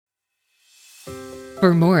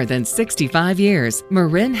For more than 65 years,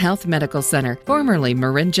 Marin Health Medical Center, formerly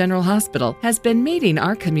Marin General Hospital, has been meeting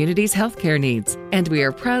our community's healthcare needs, and we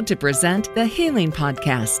are proud to present the Healing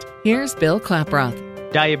Podcast. Here's Bill Klaproth.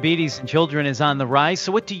 Diabetes in children is on the rise,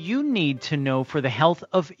 so what do you need to know for the health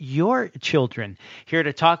of your children? Here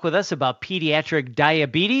to talk with us about pediatric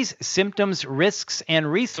diabetes, symptoms, risks,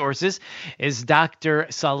 and resources is Dr.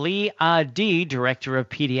 Salih Adi, Director of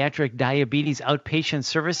Pediatric Diabetes Outpatient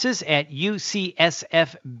Services at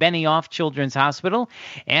UCSF Benioff Children's Hospital,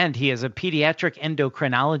 and he is a pediatric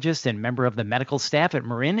endocrinologist and member of the medical staff at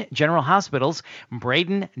Marin General Hospital's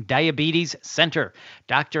Braden Diabetes Center.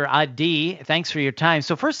 Dr. Adi, thanks for your time.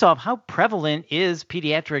 So first off, how prevalent is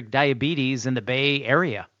pediatric diabetes in the Bay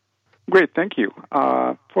Area? Great, thank you.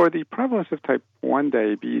 For the prevalence of type 1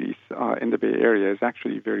 diabetes in the Bay Area is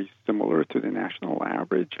actually very similar to the national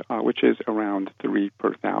average, which is around 3 per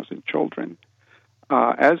 1,000 children.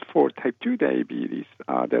 As for type 2 diabetes,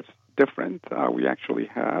 that's different. We actually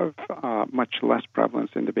have much less prevalence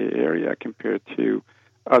in the Bay Area compared to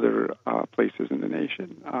other places in the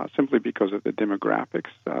nation, simply because of the demographics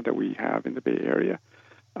that we have in the Bay Area.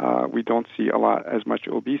 We don't see as much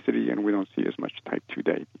obesity, and we don't see as much type 2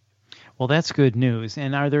 diabetes. Well, that's good news.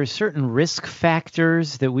 And are there certain risk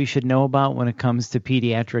factors that we should know about when it comes to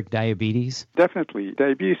pediatric diabetes? Definitely.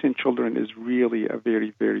 Diabetes in children is really a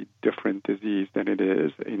very, very different disease than it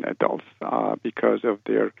is in adults because of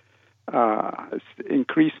their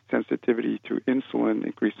increased sensitivity to insulin,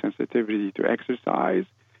 increased sensitivity to exercise,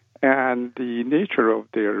 and the nature of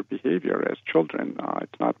their behavior as children.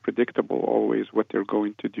 It's not predictable always what they're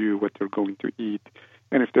going to do, what they're going to eat,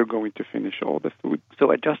 and if they're going to finish all the food.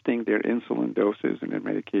 So adjusting their insulin doses and their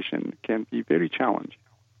medication can be very challenging.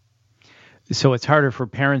 So it's harder for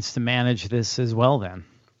parents to manage this as well then?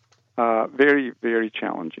 Very, very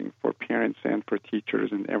challenging for parents and for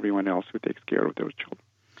teachers and everyone else who takes care of those children.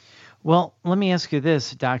 Well, let me ask you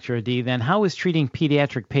this, Dr. Adi, then. How is treating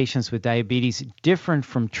pediatric patients with diabetes different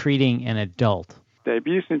from treating an adult?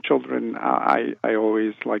 Diabetes in children, I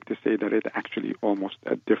always like to say that it's actually almost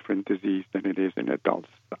a different disease than it is in adults.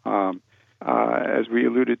 As we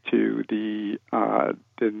alluded to, the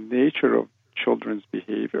nature of children's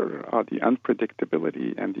behavior, the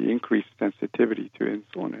unpredictability and the increased sensitivity to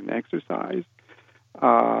insulin and exercise,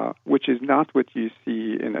 which is not what you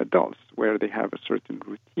see in adults, where they have a certain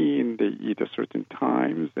routine, they eat at certain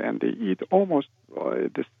times, and they eat almost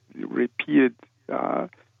this repeated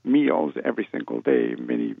meals every single day.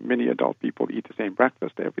 Many adult people eat the same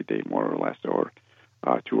breakfast every day, more or less, or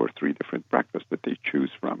 2 or 3 different breakfasts that they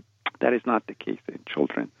choose from. That is not the case in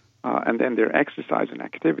children. And then their exercise and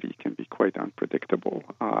activity can be quite unpredictable,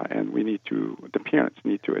 and the parents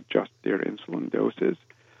need to adjust their insulin doses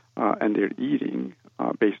and their eating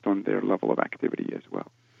based on their level of activity as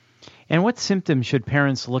well. And what symptoms should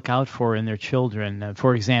parents look out for in their children?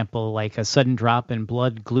 For example, like a sudden drop in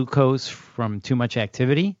blood glucose from too much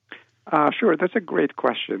activity? Sure, that's a great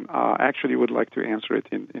question. I actually would like to answer it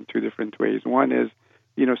in 2 different ways. One is,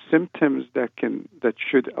 symptoms that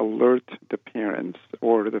should alert the parents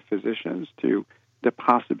or the physicians to the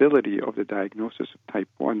possibility of the diagnosis of type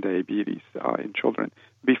 1 diabetes in children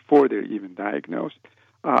before they're even diagnosed.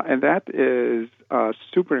 And that is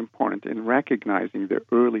super important in recognizing the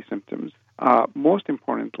early symptoms. Most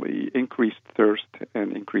importantly, increased thirst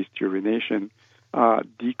and increased urination,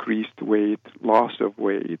 decreased weight, loss of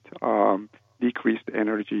weight, decreased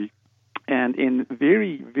energy. And in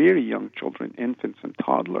very, very young children, infants and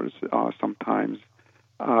toddlers, sometimes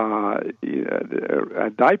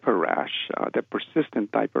a diaper rash, the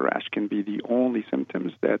persistent diaper rash, can be the only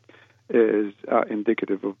symptoms that is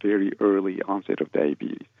indicative of very early onset of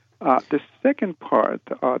diabetes. The second part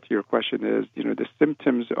to your question is, the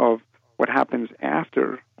symptoms of what happens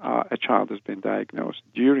after a child has been diagnosed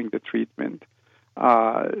during the treatment.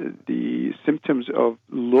 The symptoms of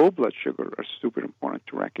low blood sugar are super important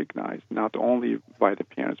to recognize, not only by the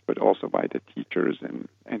parents, but also by the teachers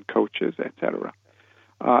and coaches, etc.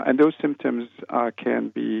 And those symptoms can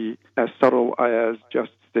be as subtle as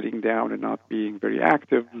just sitting down and not being very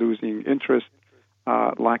active, losing interest,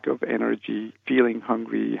 lack of energy, feeling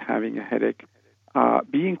hungry, having a headache,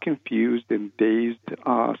 being confused and dazed,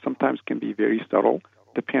 sometimes can be very subtle.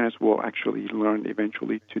 The parents will actually learn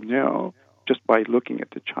eventually to know just by looking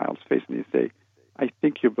at the child's face, and they say, I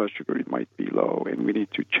think your blood sugar might be low, and we need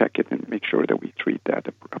to check it and make sure that we treat that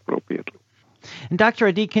appropriately. And Dr.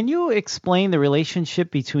 Adi, can you explain the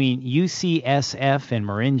relationship between UCSF and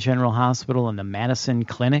Marin General Hospital and the Madison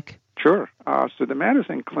Clinic? Sure. So the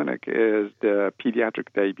Madison Clinic is the Pediatric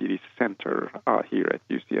Diabetes Center here at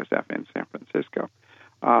UCSF in San Francisco.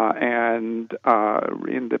 And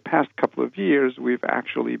in the past couple of years, we've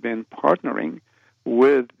actually been partnering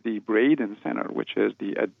with the Braden Center, which is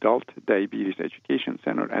the Adult Diabetes Education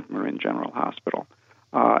Center at Marin General Hospital.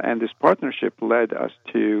 And this partnership led us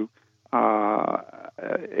to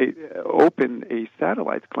open a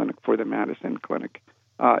satellite clinic for the Madison Clinic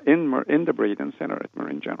in the Braden Center at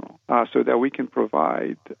Marin General, so that we can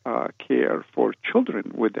provide care for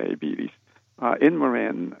children with diabetes in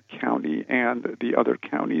Marin County and the other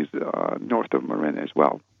counties north of Marin as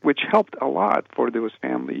well, which helped a lot for those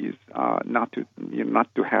families not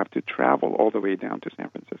to have to travel all the way down to San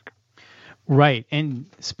Francisco. Right. And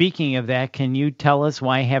speaking of that, can you tell us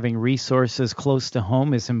why having resources close to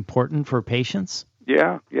home is important for patients?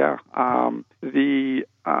 Yeah. The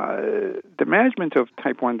management of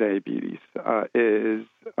type 1 diabetes is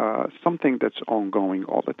something that's ongoing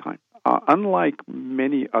all the time. Unlike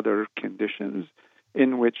many other conditions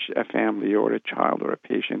in which a family or a child or a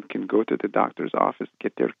patient can go to the doctor's office,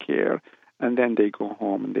 get their care, and then they go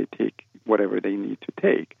home and they take whatever they need to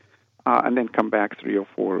take, and then come back 3 or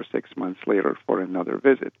 4 or 6 months later for another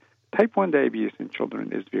visit. Type 1 diabetes in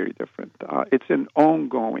children is very different. It's an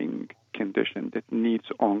ongoing condition that needs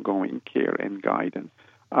ongoing care and guidance.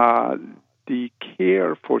 The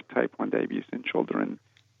care for type 1 diabetes in children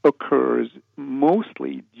occurs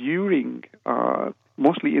mostly in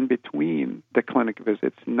between the clinic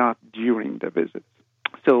visits, not during the visits.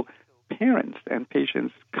 So parents and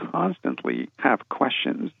patients constantly have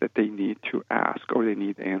questions that they need to ask or they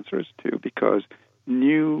need answers to because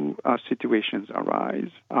new situations arise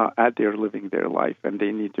as they're living their life, and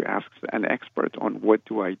they need to ask an expert on what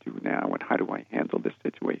do I do now and how do I handle this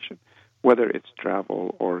situation, whether it's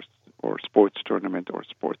travel or sports tournament or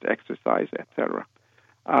sports exercise, etc.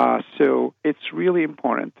 So it's really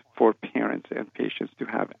important for parents and patients to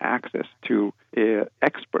have access to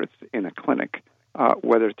experts in a clinic,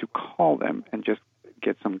 whether to call them and just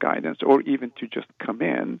get some guidance or even to just come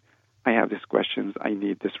in. I have these questions, I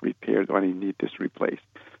need this repaired, or I need this replaced.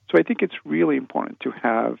 So I think it's really important to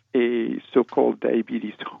have a so-called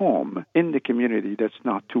diabetes home in the community that's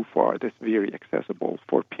not too far, that's very accessible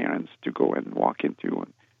for parents to go and walk into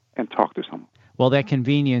and talk to someone. Well, that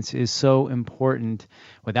convenience is so important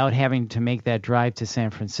without having to make that drive to San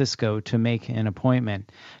Francisco to make an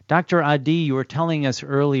appointment. Dr. Adi, you were telling us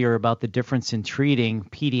earlier about the difference in treating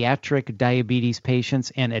pediatric diabetes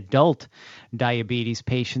patients and adult diabetes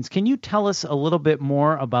patients. Can you tell us a little bit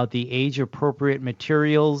more about the age-appropriate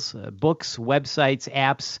materials, books, websites,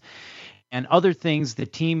 apps, and other things the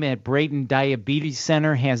team at Braden Diabetes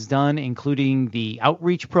Center has done, including the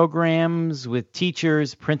outreach programs with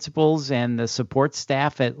teachers, principals, and the support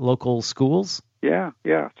staff at local schools? Yeah.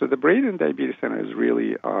 So the Braden Diabetes Center is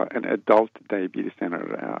really an adult diabetes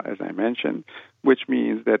center, as I mentioned, which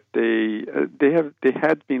means that they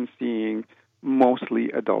had been seeing mostly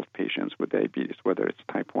adult patients with diabetes, whether it's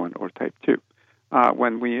type 1 or type 2.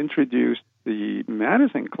 When we introduced the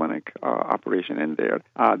Madison Clinic operation in there,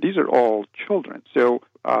 these are all children. So,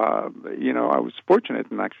 I was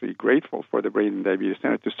fortunate and actually grateful for the Braden Diabetes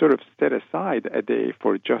Center to sort of set aside a day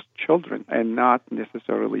for just children and not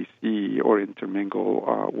necessarily see or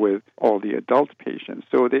intermingle with all the adult patients.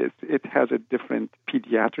 So it has a different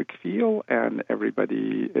pediatric feel, and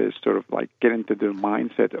everybody is sort of like get into the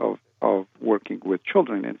mindset of working with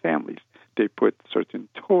children and families. They put certain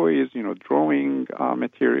toys, drawing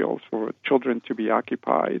materials for children to be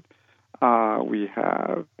occupied. We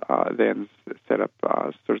have then set up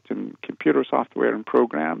certain computer software and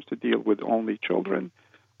programs to deal with only children.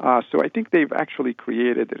 So I think they've actually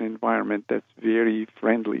created an environment that's very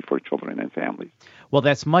friendly for children and families. Well,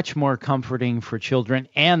 that's much more comforting for children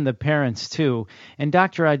and the parents, too. And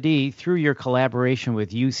Dr. Adi, through your collaboration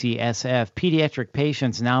with UCSF, pediatric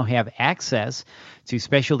patients now have access to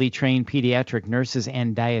specially trained pediatric nurses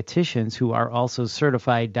and dietitians who are also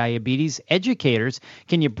certified diabetes educators.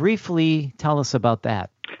 Can you briefly tell us about that?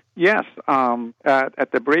 Yes.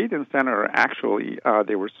 At the Braden Center, actually,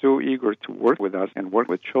 they were so eager to work with us and work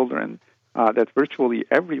with children that virtually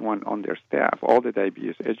everyone on their staff, all the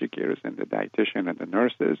diabetes educators and the dietitian and the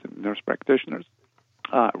nurses and nurse practitioners,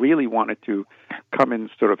 really wanted to come and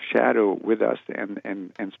sort of shadow with us and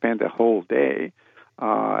spend a whole day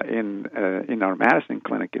in our Madison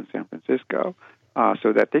Clinic in San Francisco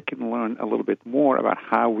so that they can learn a little bit more about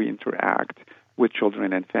how we interact with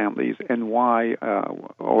children and families, and why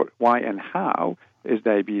and how is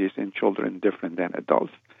diabetes in children different than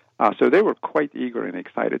adults. So they were quite eager and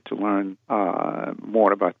excited to learn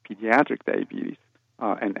more about pediatric diabetes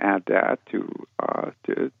and add that to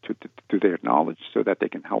their knowledge so that they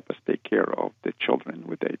can help us take care of the children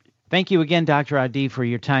with diabetes. Thank you again, Dr. Adi, for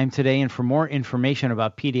your time today. And for more information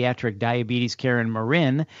about pediatric diabetes care in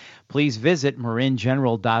Marin, please visit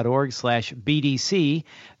maringeneral.org/BDC.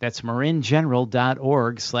 That's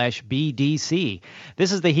maringeneral.org/BDC.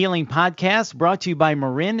 This is the Healing Podcast brought to you by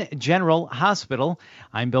Marin General Hospital.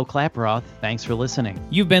 I'm Bill Klaproth. Thanks for listening.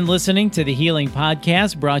 You've been listening to the Healing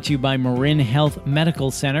Podcast brought to you by Marin Health Medical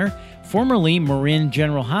Center, formerly Marin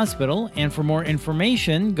General Hospital. And for more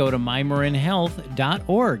information, go to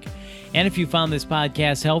mymarinhealth.org. And if you found this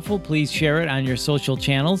podcast helpful, please share it on your social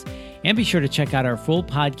channels. And be sure to check out our full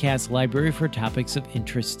podcast library for topics of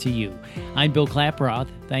interest to you. I'm Bill Klaproth.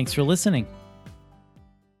 Thanks for listening.